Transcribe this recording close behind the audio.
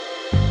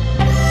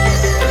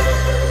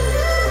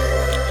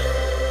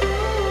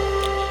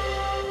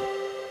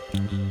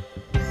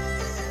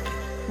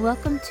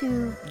Welcome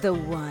to The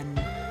One,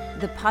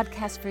 the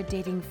podcast for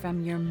dating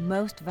from your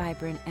most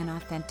vibrant and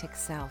authentic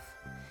self.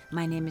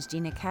 My name is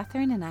Gina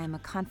Catherine, and I am a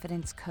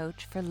confidence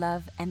coach for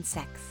love and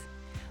sex.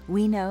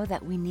 We know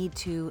that we need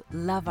to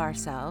love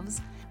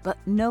ourselves, but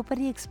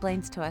nobody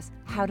explains to us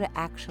how to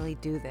actually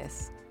do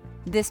this.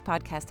 This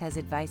podcast has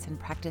advice and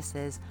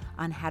practices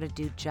on how to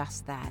do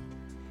just that.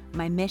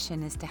 My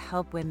mission is to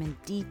help women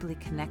deeply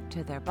connect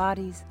to their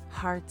bodies,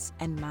 hearts,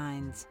 and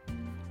minds.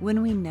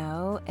 When we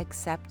know,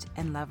 accept,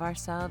 and love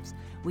ourselves,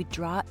 we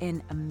draw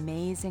in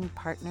amazing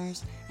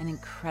partners and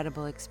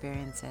incredible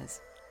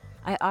experiences.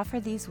 I offer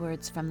these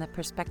words from the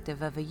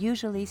perspective of a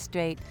usually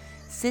straight,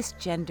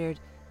 cisgendered,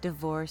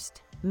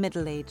 divorced,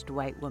 middle-aged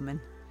white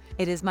woman.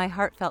 It is my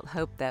heartfelt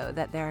hope, though,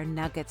 that there are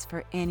nuggets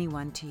for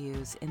anyone to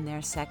use in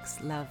their sex,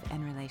 love,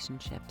 and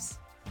relationships.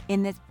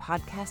 In this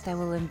podcast, I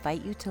will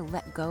invite you to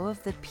let go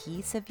of the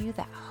piece of you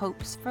that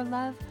hopes for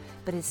love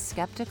but is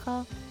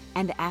skeptical,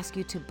 and ask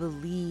you to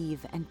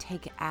believe and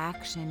take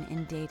action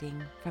in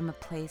dating from a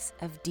place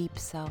of deep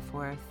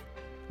self-worth.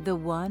 The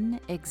one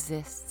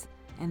exists,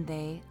 and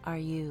they are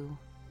you.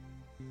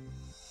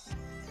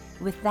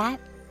 With that,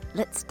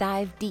 let's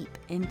dive deep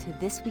into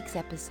this week's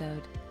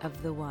episode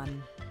of The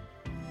One.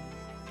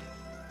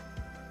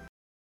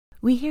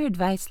 We hear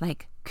advice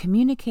like,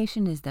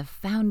 communication is the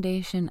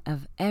foundation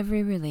of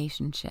every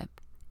relationship.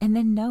 And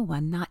then no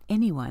one, not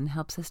anyone,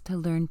 helps us to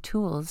learn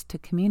tools to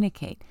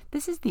communicate.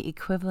 This is the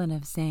equivalent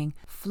of saying,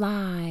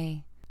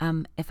 fly.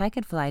 If I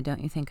could fly,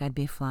 don't you think I'd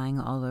be flying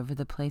all over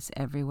the place,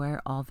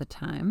 everywhere, all the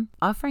time?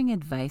 Offering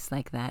advice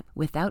like that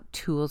without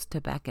tools to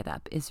back it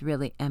up is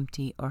really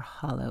empty or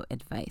hollow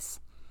advice.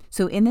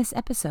 So in this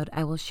episode,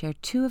 I will share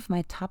 2 of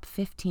my top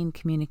 15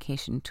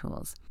 communication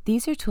tools.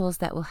 These are tools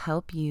that will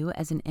help you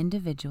as an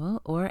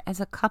individual or as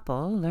a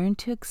couple learn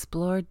to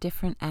explore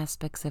different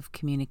aspects of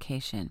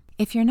communication.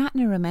 If you're not in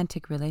a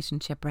romantic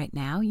relationship right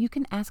now, you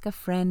can ask a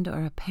friend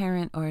or a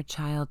parent or a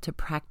child to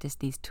practice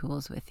these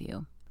tools with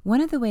you. One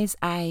of the ways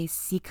I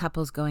see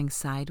couples going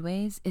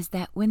sideways is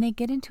that when they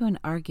get into an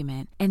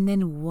argument and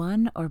then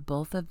one or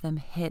both of them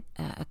hit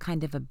a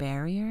kind of a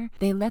barrier,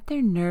 they let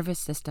their nervous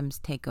systems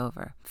take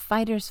over.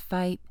 Fighters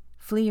fight,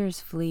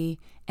 fleers flee,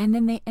 and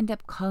then they end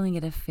up calling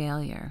it a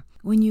failure.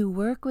 When you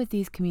work with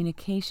these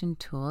communication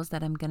tools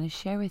that I'm going to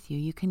share with you,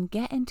 you can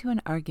get into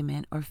an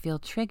argument or feel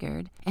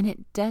triggered, and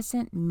it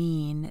doesn't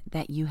mean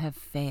that you have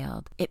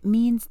failed. It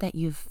means that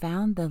you've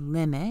found the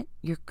limit,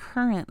 your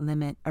current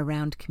limit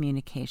around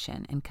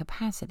communication and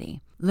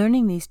capacity.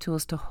 Learning these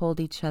tools to hold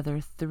each other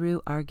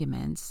through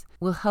arguments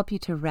will help you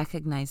to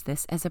recognize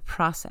this as a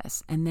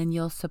process, and then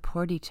you'll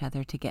support each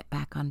other to get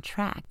back on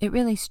track. It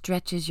really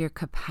stretches your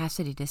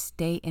capacity to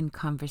stay in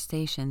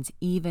conversations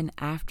even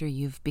after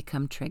you've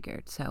become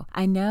triggered. So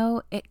I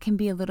know it can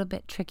be a little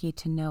bit tricky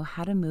to know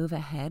how to move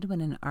ahead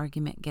when an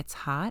argument gets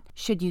hot.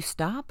 Should you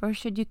stop or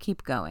should you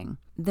keep going?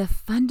 The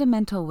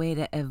fundamental way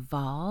to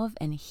evolve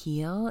and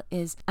heal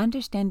is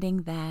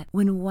understanding that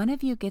when one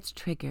of you gets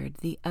triggered,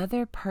 the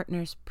other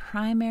partner's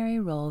primary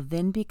role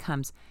then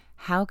becomes,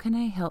 how can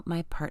I help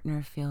my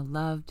partner feel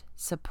loved,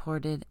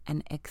 supported,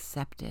 and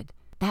accepted?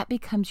 That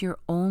becomes your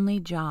only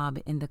job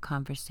in the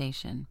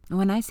conversation.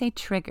 When I say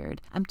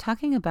triggered, I'm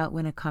talking about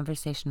when a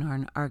conversation or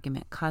an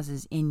argument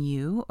causes in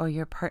you or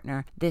your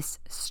partner this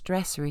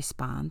stress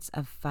response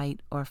of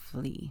fight or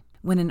flee.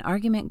 When an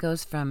argument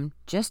goes from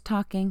just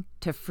talking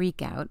to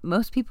freak out,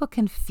 most people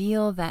can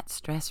feel that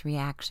stress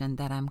reaction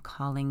that I'm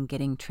calling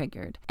getting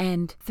triggered.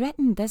 And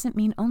threatened doesn't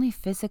mean only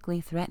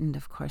physically threatened,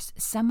 of course.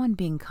 Someone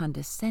being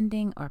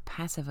condescending or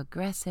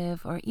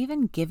passive-aggressive or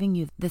even giving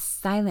you the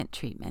silent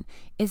treatment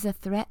is a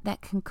threat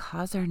that can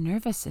cause our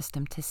nervous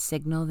system to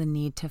signal the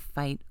need to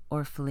fight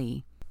or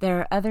flee. There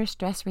are other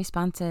stress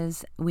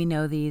responses. We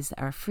know these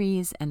are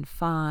freeze and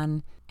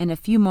fawn, and a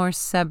few more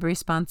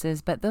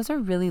sub-responses, but those are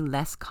really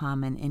less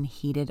common in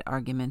heated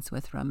arguments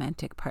with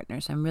romantic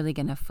partners. I'm really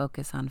going to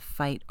focus on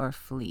fight or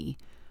flee.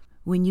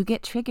 When you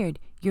get triggered,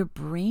 your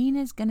brain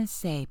is going to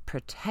say,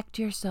 protect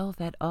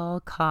yourself at all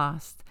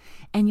costs,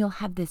 and you'll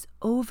have this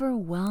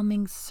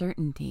overwhelming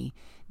certainty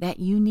that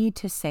you need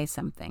to say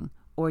something,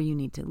 or you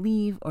need to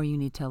leave, or you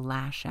need to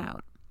lash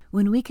out.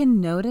 When we can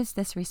notice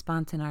this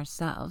response in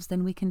ourselves,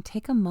 then we can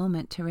take a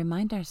moment to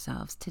remind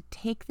ourselves to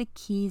take the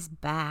keys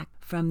back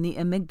from the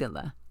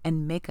amygdala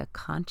and make a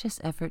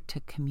conscious effort to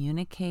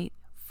communicate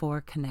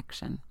for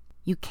connection.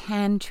 You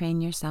can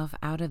train yourself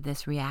out of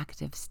this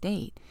reactive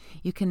state.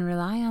 You can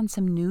rely on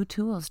some new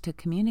tools to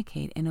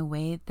communicate in a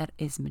way that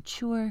is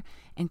mature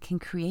and can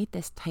create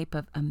this type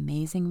of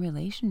amazing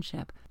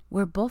relationship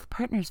where both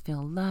partners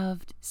feel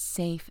loved,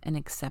 safe, and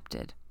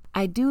accepted.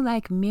 I do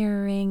like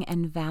mirroring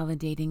and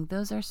validating.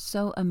 Those are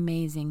so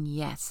amazing,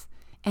 yes.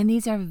 And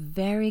these are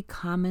very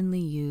commonly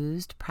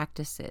used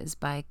practices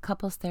by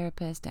couples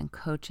therapists and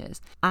coaches.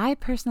 I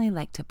personally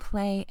like to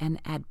play and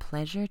add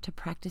pleasure to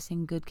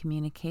practicing good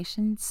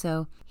communication.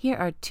 So here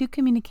are 2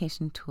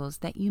 communication tools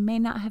that you may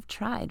not have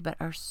tried but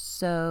are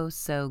so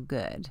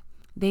good.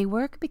 They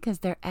work because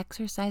they're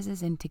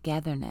exercises in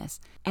togetherness,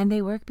 and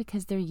they work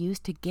because they're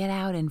used to get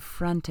out in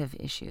front of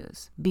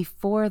issues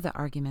before the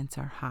arguments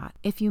are hot.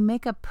 If you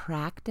make a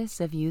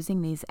practice of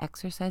using these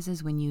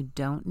exercises when you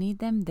don't need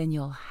them, then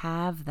you'll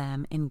have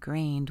them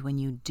ingrained when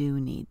you do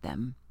need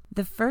them.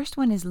 The first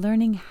one is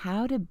learning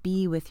how to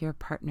be with your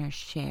partner's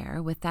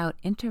share without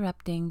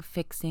interrupting,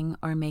 fixing,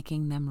 or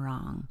making them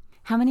wrong.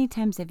 How many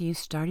times have you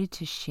started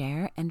to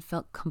share and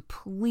felt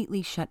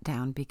completely shut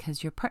down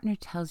because your partner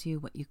tells you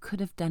what you could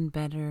have done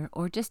better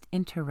or just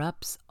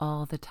interrupts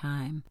all the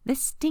time?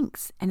 This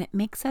stinks, and it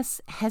makes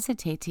us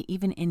hesitate to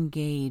even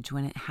engage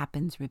when it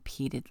happens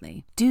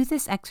repeatedly. Do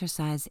this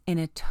exercise in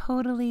a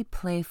totally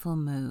playful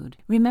mood.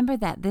 Remember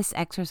that this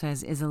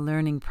exercise is a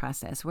learning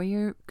process where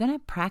you're going to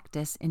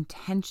practice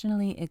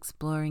intentionally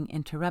exploring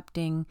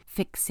interrupting,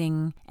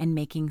 fixing, and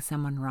making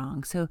someone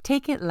wrong. So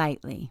take it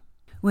lightly.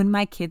 When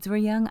my kids were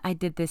young, I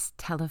did this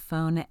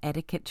telephone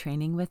etiquette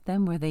training with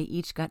them where they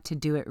each got to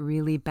do it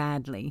really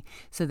badly.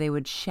 So they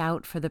would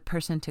shout for the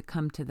person to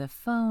come to the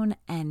phone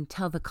and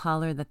tell the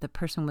caller that the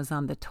person was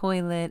on the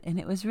toilet. And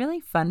it was really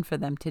fun for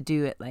them to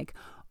do it like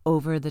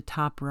over the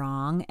top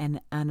wrong and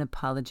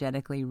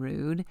unapologetically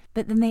rude.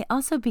 But then they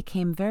also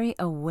became very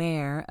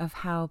aware of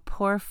how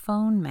poor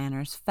phone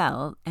manners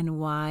felt and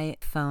why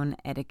phone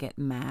etiquette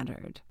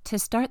mattered. To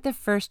start the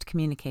first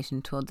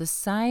communication tool,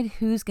 decide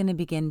who's going to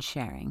begin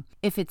sharing.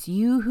 If it's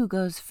you who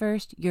goes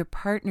first, your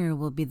partner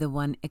will be the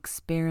one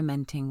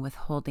experimenting with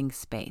holding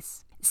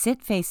space.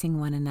 Sit facing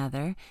one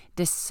another,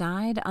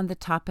 decide on the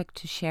topic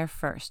to share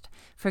first.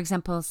 For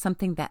example,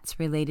 something that's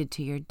related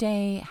to your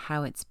day,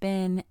 how it's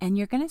been, and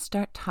you're going to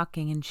start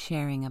talking and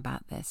sharing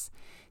about this.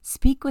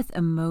 Speak with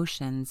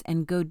emotions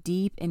and go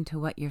deep into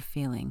what you're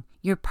feeling.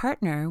 Your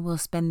partner will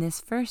spend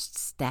this first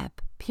step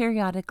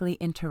periodically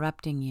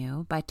interrupting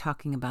you by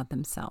talking about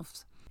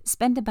themselves.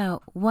 Spend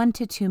about 1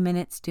 to 2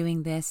 minutes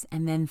doing this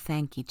and then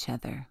thank each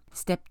other.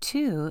 Step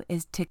 2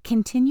 is to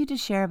continue to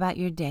share about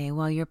your day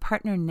while your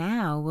partner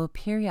now will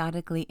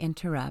periodically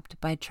interrupt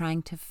by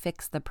trying to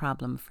fix the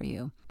problem for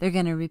you. They're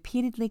going to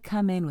repeatedly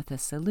come in with a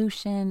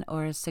solution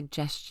or a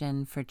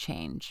suggestion for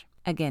change.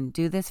 Again,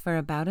 do this for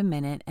about a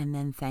minute and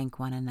then thank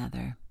one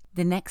another.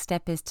 The next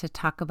step is to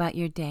talk about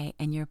your day,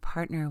 and your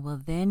partner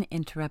will then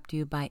interrupt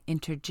you by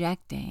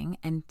interjecting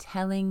and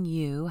telling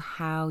you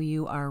how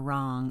you are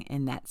wrong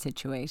in that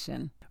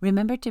situation.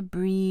 Remember to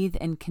breathe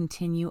and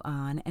continue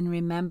on, and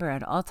remember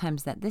at all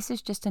times that this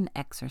is just an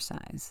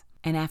exercise.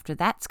 And after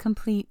that's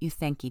complete, you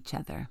thank each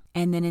other.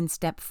 And then in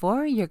step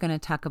 4, you're going to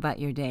talk about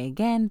your day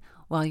again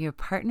while your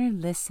partner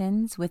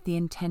listens with the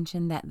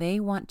intention that they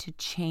want to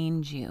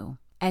change you.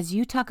 As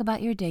you talk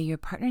about your day, your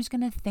partner's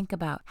going to think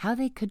about how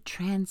they could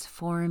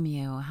transform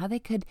you, how they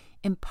could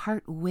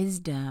impart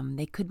wisdom,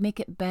 they could make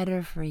it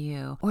better for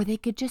you, or they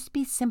could just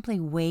be simply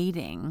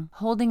waiting,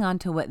 holding on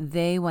to what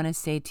they want to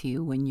say to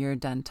you when you're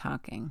done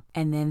talking,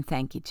 and then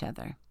thank each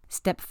other.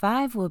 Step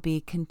 5 will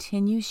be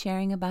continue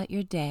sharing about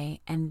your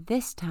day, and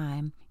this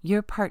time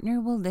your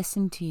partner will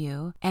listen to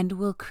you and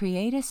will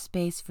create a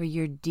space for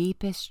your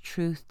deepest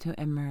truth to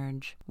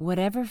emerge.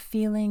 Whatever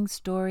feeling,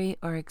 story,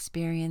 or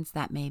experience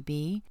that may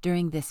be,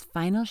 during this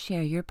final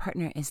share, your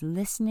partner is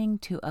listening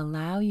to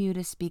allow you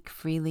to speak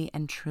freely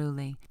and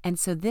truly. And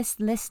so this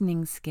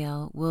listening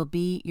skill will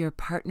be your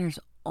partner's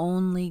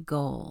only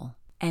goal,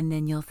 and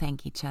then you'll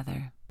thank each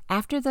other.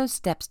 After those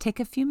steps,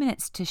 take a few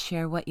minutes to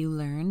share what you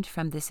learned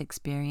from this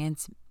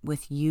experience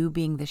with you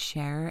being the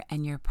sharer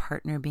and your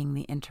partner being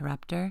the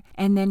interrupter,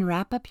 and then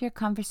wrap up your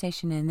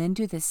conversation and then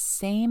do the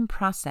same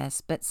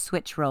process but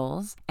switch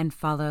roles and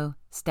follow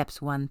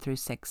steps 1 through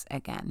 6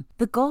 again.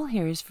 The goal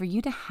here is for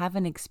you to have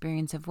an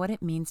experience of what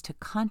it means to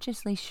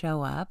consciously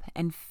show up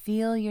and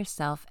feel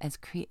yourself as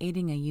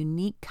creating a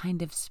unique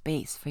kind of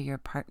space for your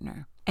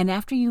partner. And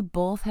after you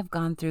both have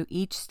gone through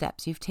each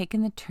steps, you've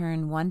taken the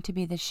turn, one to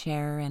be the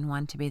sharer and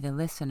one to be the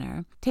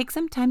listener, take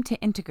some time to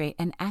integrate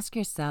and ask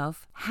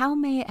yourself, how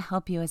may it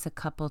help you as a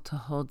couple to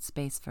hold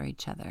space for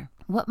each other?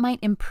 What might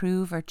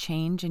improve or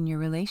change in your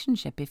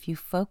relationship if you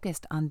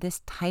focused on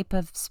this type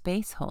of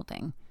space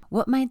holding?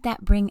 What might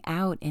that bring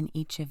out in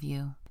each of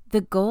you?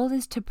 The goal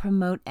is to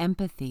promote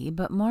empathy,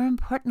 but more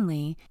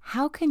importantly,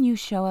 how can you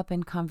show up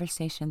in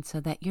conversation so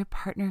that your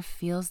partner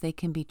feels they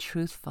can be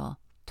truthful?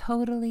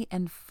 Totally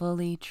and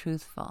fully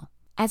truthful.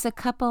 As a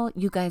couple,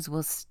 you guys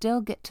will still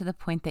get to the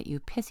point that you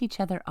piss each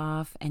other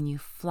off and you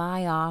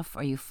fly off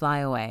or you fly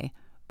away,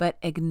 but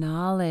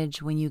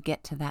acknowledge when you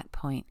get to that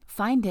point.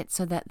 Find it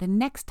so that the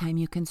next time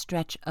you can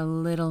stretch a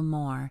little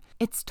more.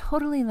 It's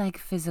totally like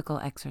physical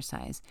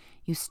exercise.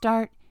 You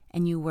start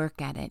and you work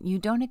at it. You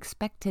don't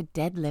expect to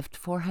deadlift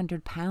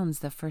 400 pounds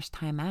the first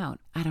time out.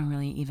 I don't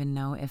really even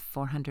know if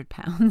 400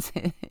 pounds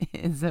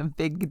is a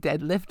big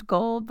deadlift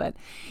goal, but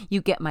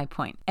you get my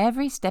point.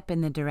 Every step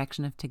in the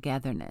direction of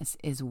togetherness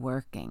is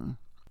working.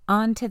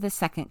 On to the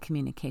second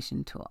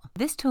communication tool.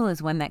 This tool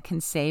is one that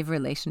can save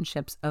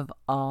relationships of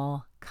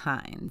all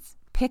kinds.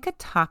 pick a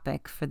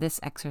topic for this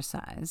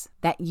exercise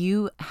that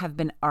you have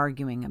been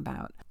arguing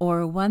about,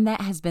 or one that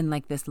has been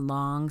like this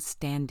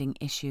long-standing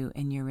issue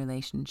in your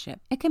relationship.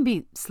 It can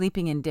be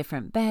sleeping in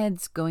different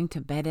beds, going to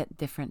bed at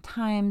different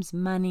times,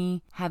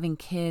 money, having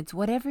kids,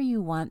 whatever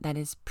you want that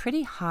is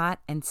pretty hot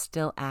and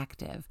still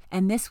active.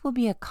 And this will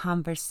be a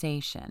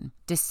conversation.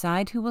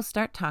 Decide who will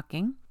start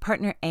talking.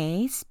 Partner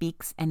A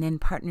speaks, and then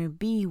partner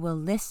B will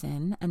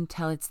listen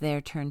until it's their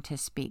turn to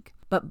speak.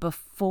 But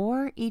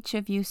before each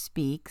of you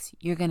speaks,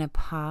 you're going to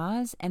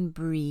pause and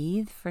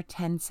breathe for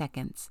 10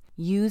 seconds.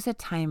 Use a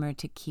timer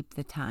to keep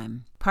the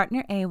time.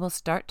 Partner A will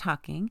start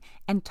talking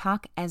and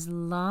talk as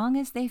long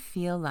as they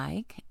feel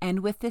like, and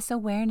with this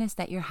awareness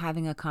that you're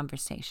having a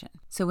conversation.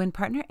 So when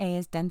partner A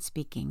is done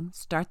speaking,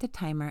 start the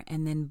timer,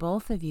 and then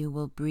both of you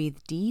will breathe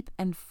deep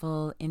and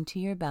full into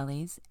your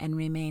bellies and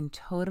remain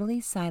totally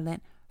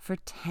silent for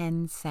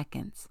 10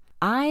 seconds.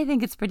 I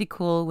think it's pretty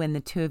cool when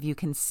the two of you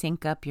can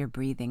sync up your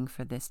breathing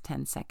for this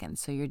 10 seconds.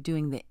 So you're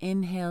doing the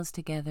inhales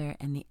together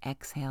and the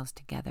exhales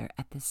together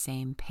at the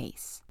same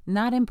pace.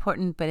 Not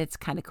important, but it's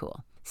kind of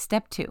cool.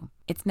 Step 2.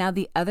 It's now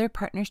the other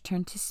partner's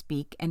turn to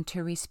speak and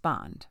to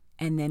respond.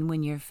 And then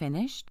when you're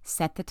finished,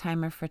 set the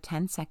timer for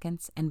 10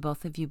 seconds and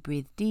both of you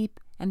breathe deep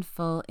and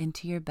full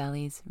into your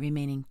bellies,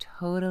 remaining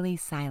totally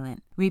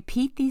silent.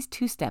 Repeat these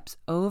 2 steps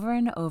over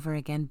and over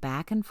again,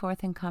 back and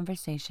forth in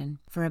conversation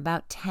for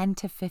about 10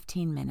 to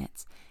 15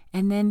 minutes.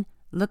 And then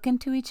look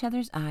into each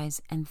other's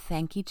eyes and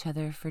thank each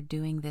other for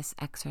doing this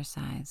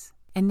exercise.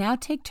 And now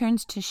take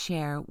turns to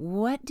share,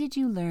 what did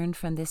you learn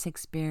from this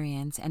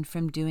experience and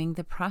from doing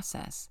the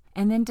process?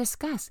 And then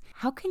discuss,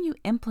 how can you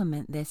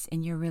implement this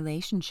in your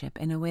relationship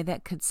in a way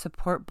that could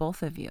support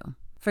both of you?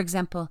 For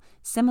example,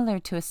 similar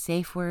to a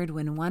safe word,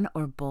 when one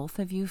or both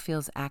of you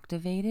feels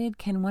activated,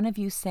 can one of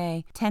you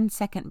say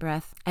 10-second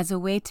breath as a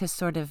way to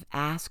sort of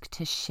ask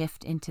to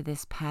shift into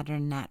this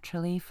pattern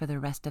naturally for the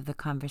rest of the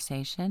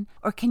conversation?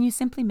 Or can you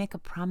simply make a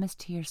promise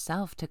to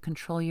yourself to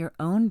control your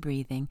own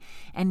breathing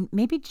and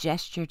maybe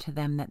gesture to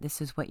them that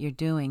this is what you're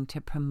doing to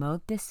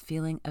promote this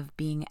feeling of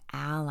being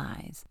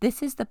allies?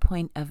 This is the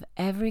point of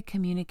every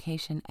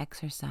communication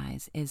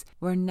exercise, is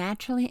we're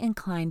naturally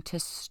inclined to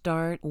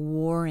start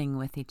warring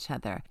with each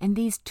other. And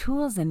these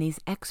tools and these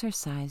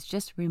exercises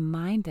just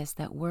remind us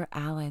that we're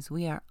allies.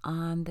 We are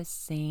on the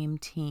same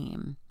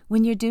team.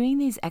 When you're doing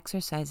these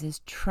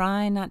exercises,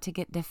 try not to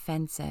get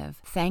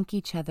defensive. Thank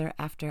each other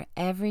after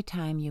every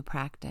time you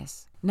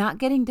practice. Not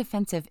getting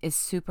defensive is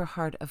super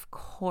hard, of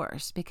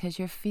course, because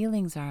your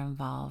feelings are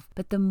involved.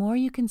 But the more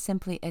you can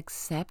simply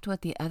accept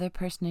what the other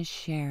person is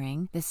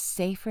sharing, the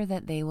safer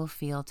that they will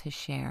feel to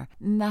share.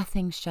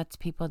 Nothing shuts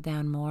people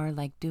down more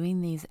like doing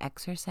these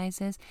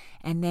exercises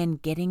and then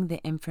getting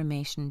the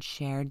information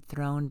shared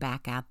thrown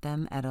back at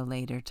them at a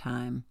later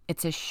time.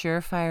 It's a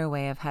surefire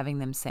way of having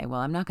them say,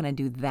 well, I'm not going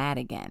to do that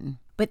again.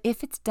 But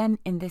if it's done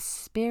in the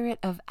spirit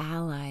of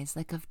allies,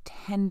 like of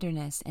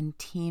tenderness and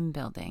team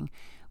building,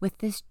 with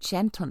this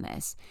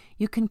gentleness,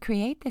 you can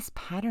create this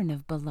pattern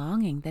of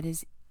belonging that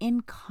is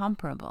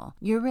incomparable.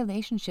 Your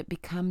relationship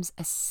becomes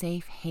a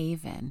safe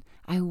haven.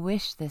 I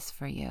wish this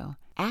for you.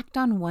 Act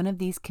on one of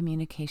these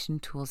communication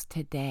tools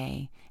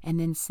today, and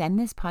then send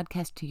this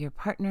podcast to your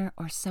partner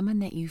or someone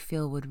that you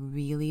feel would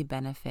really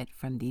benefit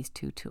from these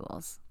 2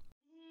 tools.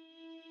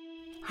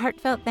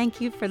 Heartfelt thank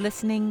you for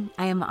listening.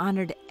 I am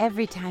honored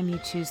every time you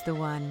choose the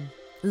one.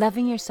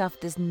 Loving yourself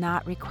does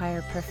not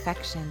require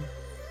perfection.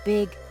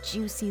 Big,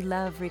 juicy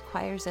love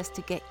requires us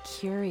to get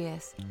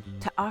curious,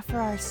 to offer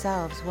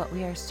ourselves what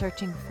we are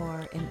searching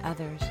for in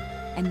others,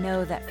 and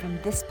know that from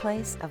this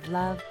place of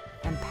love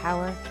and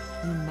power,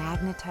 you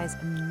magnetize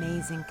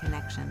amazing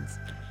connections.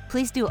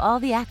 Please do all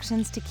the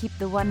actions to keep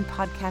the One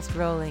podcast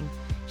rolling.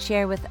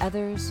 Share with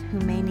others who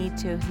may need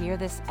to hear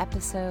this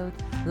episode.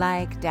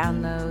 Like,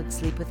 download,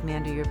 sleep with me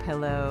under your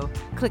pillow.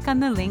 Click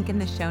on the link in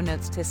the show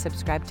notes to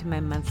subscribe to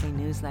my monthly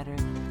newsletter.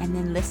 And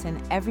then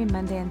listen every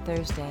Monday and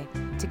Thursday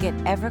to get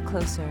ever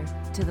closer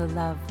to the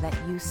love that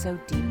you so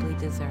deeply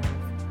deserve.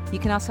 You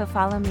can also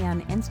follow me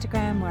on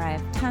Instagram, where I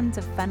have tons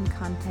of fun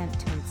content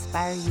to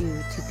inspire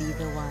you to be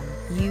the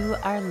one. You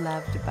are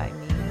loved by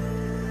me.